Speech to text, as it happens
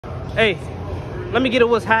Hey, let me get it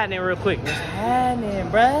what's happening real quick. What's happening,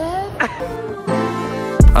 bruh?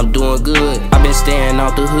 I'm doing good, I've been staying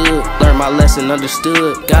out the hood. Learned my lesson,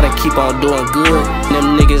 understood, gotta keep on doing good.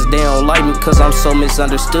 Them niggas, they don't like me cause I'm so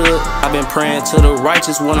misunderstood. I've been praying to the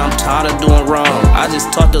righteous when I'm tired of doing wrong. I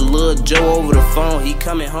just talked to Lil Joe over the phone, he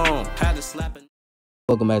coming home. Had to slap it.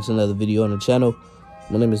 Welcome back to another video on the channel.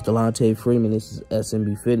 My name is Delonte Freeman, this is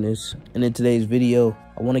S.M.B Fitness. And in today's video,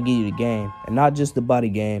 I want to give you the game. And not just the body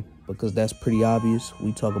game, because that's pretty obvious.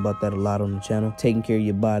 We talk about that a lot on the channel. Taking care of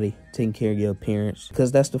your body, taking care of your appearance.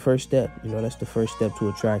 Because that's the first step. You know, that's the first step to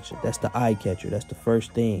attraction. That's the eye catcher. That's the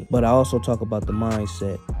first thing. But I also talk about the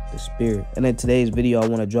mindset, the spirit. And in today's video, I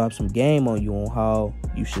want to drop some game on you on how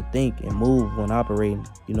you should think and move when operating,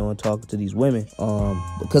 you know, and talking to these women.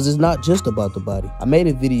 Because it's not just about the body. I made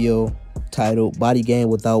a video titled Body Game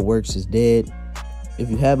Without Works is Dead. If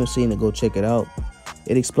you haven't seen it, go check it out.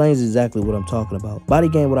 It explains exactly what I'm talking about. Body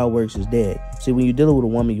game without works is dead. See, when you're dealing with a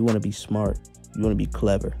woman, you want to be smart. You want to be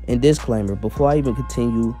clever. And disclaimer, before I even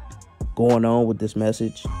continue going on with this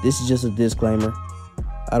message, this is just a disclaimer.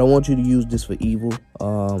 I don't want you to use this for evil,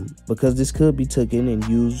 because this could be taken and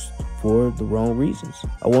used for the wrong reasons.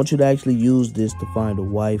 I want you to actually use this to find a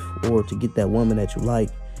wife or to get that woman that you like,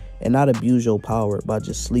 and not abuse your power by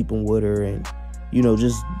just sleeping with her and, you know,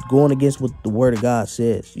 just going against what the word of God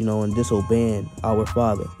says, you know, and disobeying our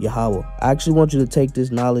Father, Yahweh. I actually want you to take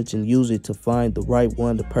this knowledge and use it to find the right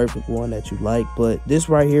one, the perfect one that you like. But this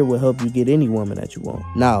right here will help you get any woman that you want.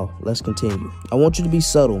 Now, let's continue. I want you to be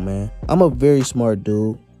subtle, man. I'm a very smart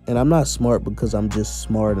dude, and I'm not smart because I'm just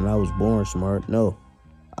smart and I was born smart. No,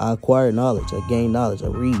 I acquire knowledge. I gain knowledge. I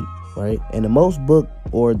read. Right? And the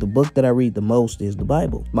book that I read the most is the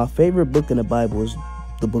Bible. My favorite book in the Bible is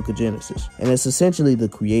the book of Genesis. And it's essentially the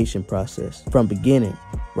creation process from beginning,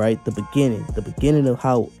 right? The beginning of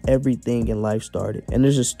how everything in life started. And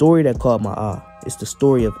there's a story that caught my eye. It's the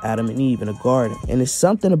story of Adam and Eve in a garden. And it's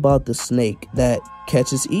something about the snake that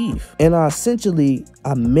catches Eve. And I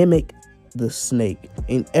mimic the snake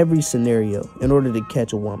in every scenario in order to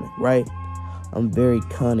catch a woman, right? I'm very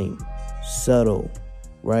cunning, subtle,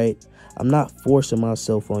 right? I'm not forcing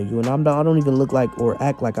myself on you, and I don't even look like or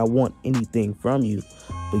act like I want anything from you,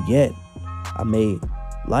 but yet I may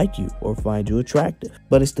like you or find you attractive.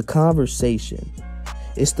 But it's the conversation,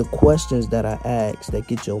 it's the questions that I ask that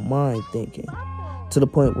get your mind thinking to the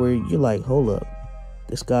point where you're like, hold up,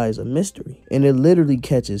 this guy is a mystery. And it literally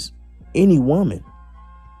catches any woman,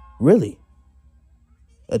 really,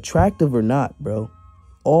 attractive or not, bro.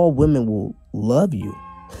 All women will love you.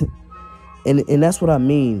 And that's what I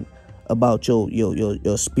mean about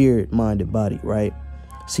your spirit-minded body, right?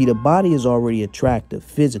 See, the body is already attractive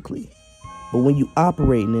physically. But when you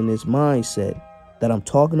operating in this mindset that I'm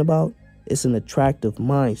talking about, it's an attractive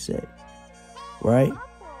mindset, right?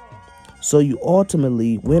 So you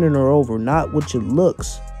ultimately winning her over, not with your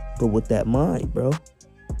looks, but with that mind, bro.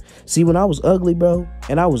 See, when I was ugly, bro,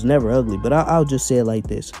 and I was never ugly, but I'll just say it like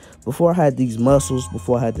this. Before I had these muscles,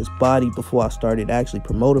 before I had this body, before I started actually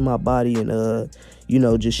promoting my body and, you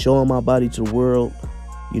know, just showing my body to the world,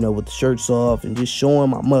 you know, with the shirts off and just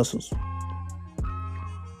showing my muscles.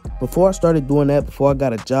 Before I started doing that, before I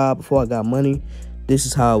got a job, before I got money, this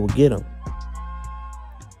is how I would get them.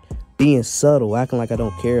 Being subtle, acting like I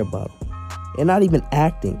don't care about them. And not even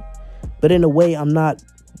acting. But in a way, I'm not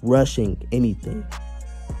rushing anything.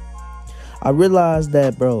 I realized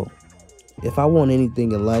that, bro, if I want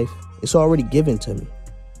anything in life, it's already given to me.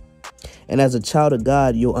 And as a child of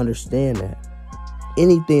God, you'll understand that.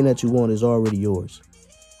 Anything that you want is already yours.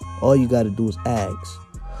 All you got to do is ask.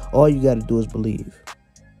 All you got to do is believe.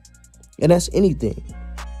 And that's anything.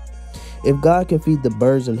 If God can feed the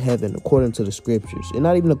birds in heaven according to the scriptures, and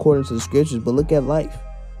not even according to the scriptures, but look at life.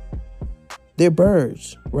 They're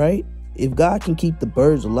birds, right? If God can keep the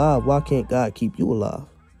birds alive, why can't God keep you alive?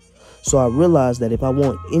 So I realized that if I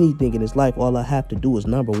want anything in this life, all I have to do is,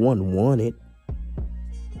 number one, want it.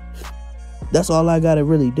 That's all I got to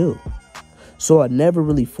really do. So I never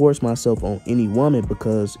really force myself on any woman,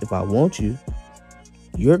 because if I want you,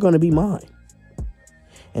 you're going to be mine.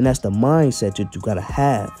 And that's the mindset that you got to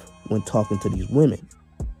have when talking to these women.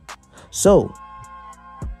 So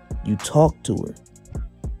you talk to her.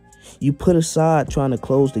 You put aside trying to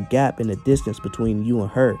close the gap in the distance between you and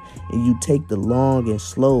her, and you take the long and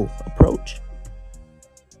slow approach.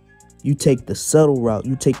 You take the subtle route.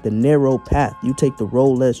 You take the narrow path. You take the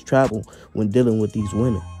road less traveled when dealing with these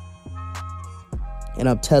women. And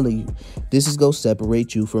I'm telling you, this is going to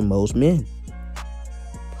separate you from most men.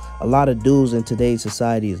 A lot of dudes in today's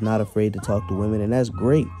society is not afraid to talk to women, and that's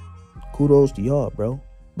great. Kudos to y'all, bro.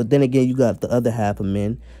 But then again, you got the other half of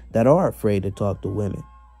men that are afraid to talk to women.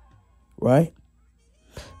 right?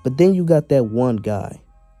 But then you got that one guy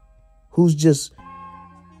who's just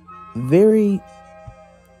very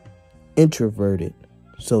introverted,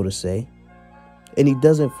 so to say, and he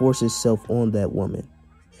doesn't force himself on that woman.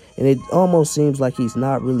 And it almost seems like he's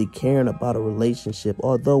not really caring about a relationship,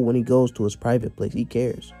 although when he goes to his private place, he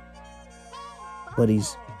cares. But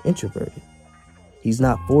he's introverted. He's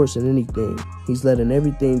not forcing anything. He's letting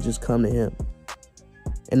everything just come to him.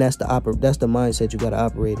 And that's the mindset you got to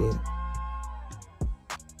operate in.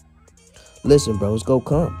 Listen, bro, it's gonna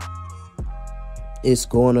come. It's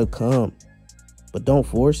gonna come. But don't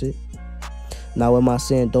force it. Now, am I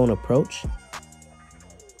saying don't approach?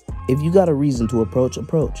 If you got a reason to approach.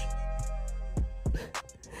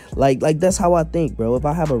 like that's how I think, bro. If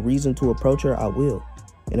I have a reason to approach her, I will.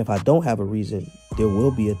 And if I don't have a reason, there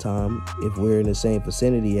will be a time if we're in the same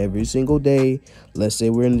vicinity every single day. Let's say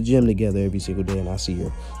we're in the gym together every single day and I see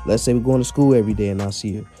her. Let's say we're going to school every day and I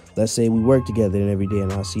see her. Let's say we work together and every day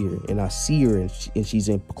and I see her. And she's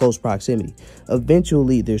in close proximity.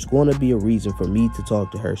 Eventually, there's going to be a reason for me to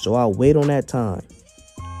talk to her. So I'll wait on that time.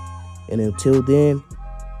 And until then,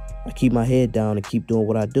 I keep my head down and keep doing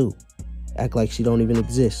what I do. Act like she don't even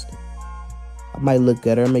exist. I might look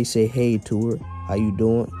at her, I may say hey to her. How you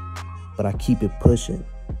doing? But I keep it pushing.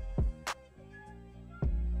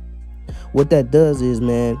 What that does is,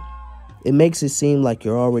 man, it makes it seem like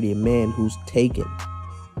you're already a man who's taken.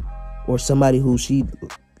 Or somebody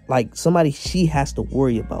she has to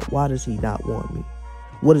worry about. Why does he not want me?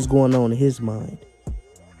 What is going on in his mind?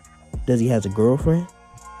 Does he have a girlfriend?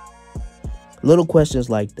 Little questions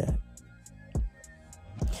like that.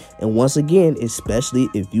 And once again, especially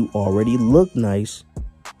if you already look nice,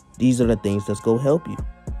 these are the things that's going to help you.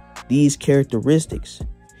 These characteristics.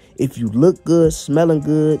 If you look good, smelling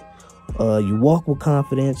good, you walk with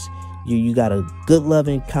confidence, you got a good,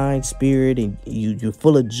 loving, kind spirit, and you're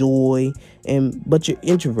full of joy, but you're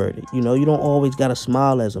introverted. You know, you don't always got to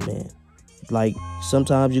smile as a man. Like,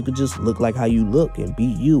 sometimes you could just look like how you look and be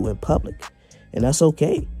you in public. And that's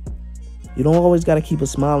okay. You don't always got to keep a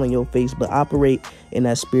smile on your face, but operate in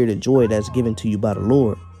that spirit of joy that's given to you by the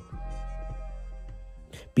Lord.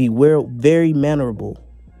 Be very mannerable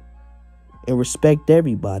and respect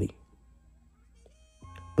everybody.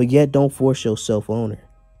 But yet don't force yourself on her.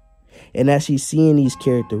 And as she's seeing these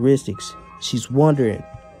characteristics, she's wondering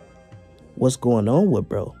what's going on with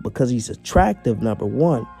bro. Because he's attractive, number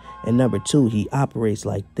one. And number two, he operates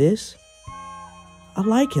like this. I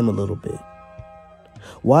like him a little bit.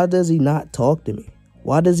 Why does he not talk to me?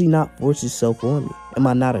 Why does he not force himself on me? Am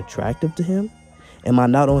I not attractive to him? Am I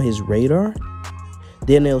not on his radar?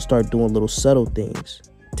 Then they'll start doing little subtle things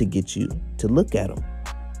to get you to look at them.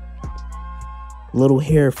 Little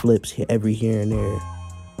hair flips every here and there.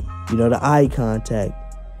 You know, the eye contact.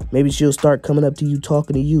 Maybe she'll start coming up to you,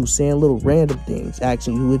 talking to you, saying little random things,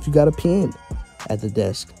 asking you if you got a pen at the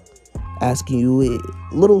desk. Asking you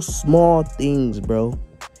little small things, bro.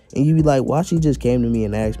 And you be like, why she just came to me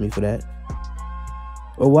and asked me for that?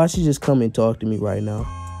 Or why she just come and talk to me right now?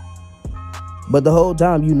 But the whole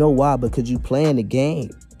time you know why, because you playing the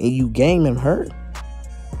game and you gaming her.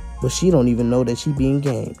 But she don't even know that she being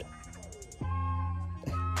gamed.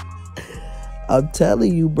 I'm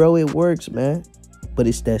telling you, bro, it works, man. But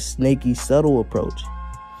it's that snaky, subtle approach.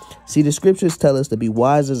 See, the scriptures tell us to be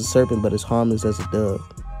wise as a serpent, but as harmless as a dove.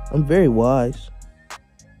 I'm very wise.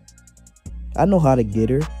 I know how to get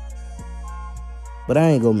her. But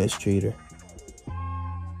I ain't gonna mistreat her.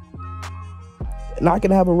 And I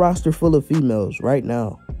can have a roster full of females right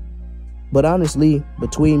now. But honestly,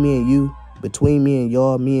 between me and you, between me and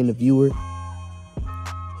y'all, me and the viewer,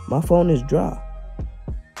 my phone is dry.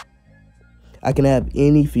 I can have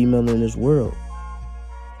any female in this world.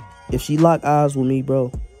 If she lock eyes with me,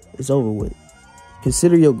 bro, it's over with.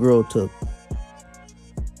 Consider your girl took.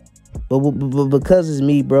 But because it's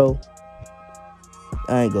me, bro,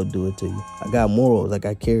 I ain't gonna do it to you. I got morals. I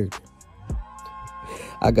got character.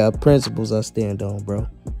 I got principles I stand on, bro.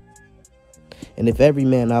 And if every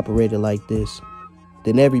man operated like this,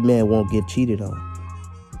 then every man won't get cheated on.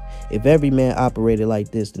 If every man operated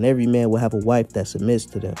like this, then every man will have a wife that submits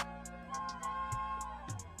to them.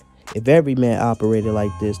 If every man operated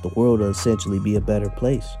like this, the world will essentially be a better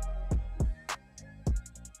place.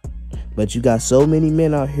 But you got so many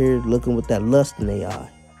men out here looking with that lust in their eye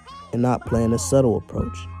and not playing a subtle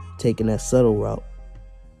approach, taking that subtle route.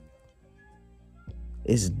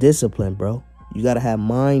 It's discipline, bro. You got to have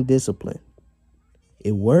mind discipline.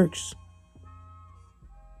 It works.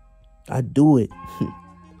 I do it.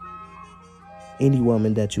 Any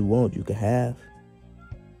woman that you want, you can have.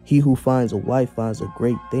 He who finds a wife finds a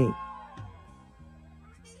great thing.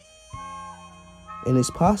 And it's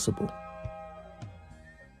possible.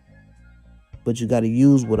 But you gotta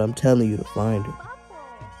use what I'm telling you to find her.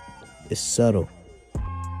 It's subtle.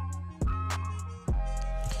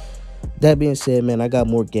 That being said, man, I got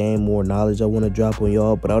more game, more knowledge I want to drop on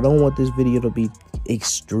y'all, but I don't want this video to be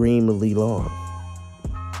extremely long.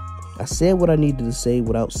 I said what I needed to say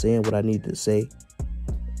without saying what I needed to say.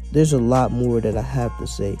 There's a lot more that I have to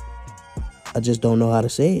say. I just don't know how to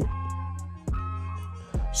say it.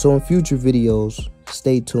 So in future videos,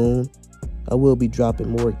 stay tuned. I will be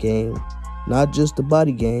dropping more game. Not just the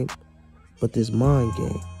body game, but this mind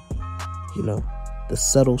game. You know, the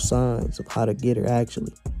subtle signs of how to get her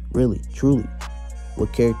actually. Really, truly,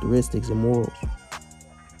 with characteristics and morals.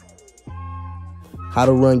 How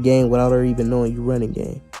to run game without her even knowing you running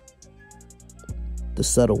game. The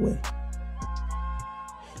subtle way.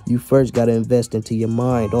 You first got to invest into your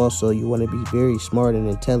mind. Also, you want to be very smart and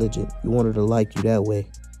intelligent. You want her to like you that way.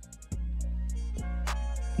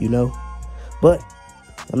 You know? But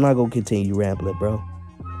I'm not going to continue rambling, bro.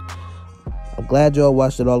 I'm glad y'all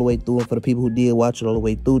watched it all the way through. And for the people who did watch it all the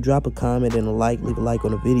way through, drop a comment and a like. Leave a like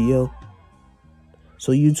on the video.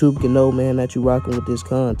 So YouTube can know, man, that you rocking with this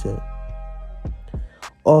content.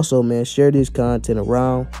 Also, man, share this content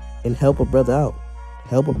around and help a brother out.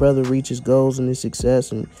 Help a brother reach his goals and his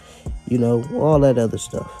success and, you know, all that other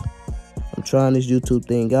stuff. I'm trying this YouTube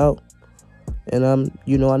thing out. And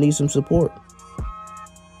I need some support.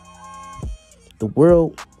 The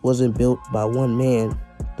world wasn't built by one man.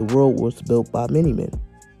 The world was built by many men.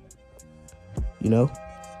 You know?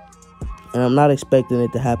 And I'm not expecting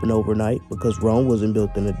it to happen overnight because Rome wasn't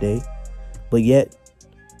built in a day. But yet,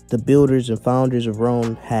 the builders and founders of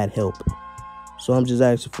Rome had help. So I'm just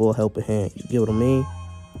asking for a helping hand. You get what I mean?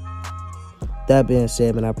 That being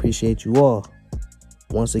said, man, I appreciate you all.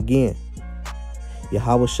 Once again,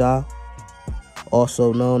 Yahweh Shah,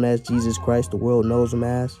 also known as Jesus Christ, the world knows him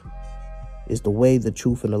as, is the way, the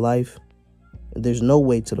truth, and the life. And there's no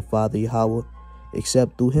way to the Father, Yahweh,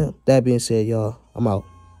 except through him. That being said, y'all, I'm out.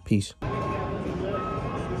 Peace.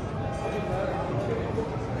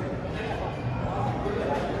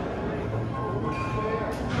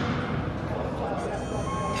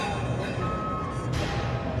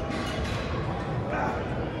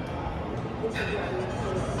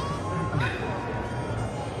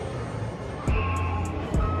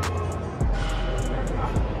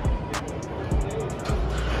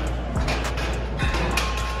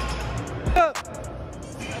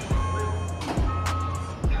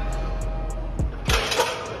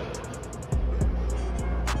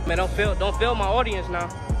 Man, don't fail my audience now.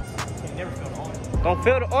 Don't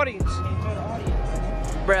fail the audience.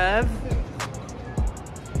 Bruv.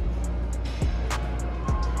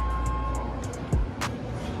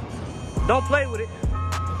 Don't play with it.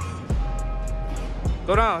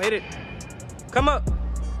 Go down, hit it. Come up.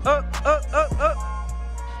 Up, up, up, up.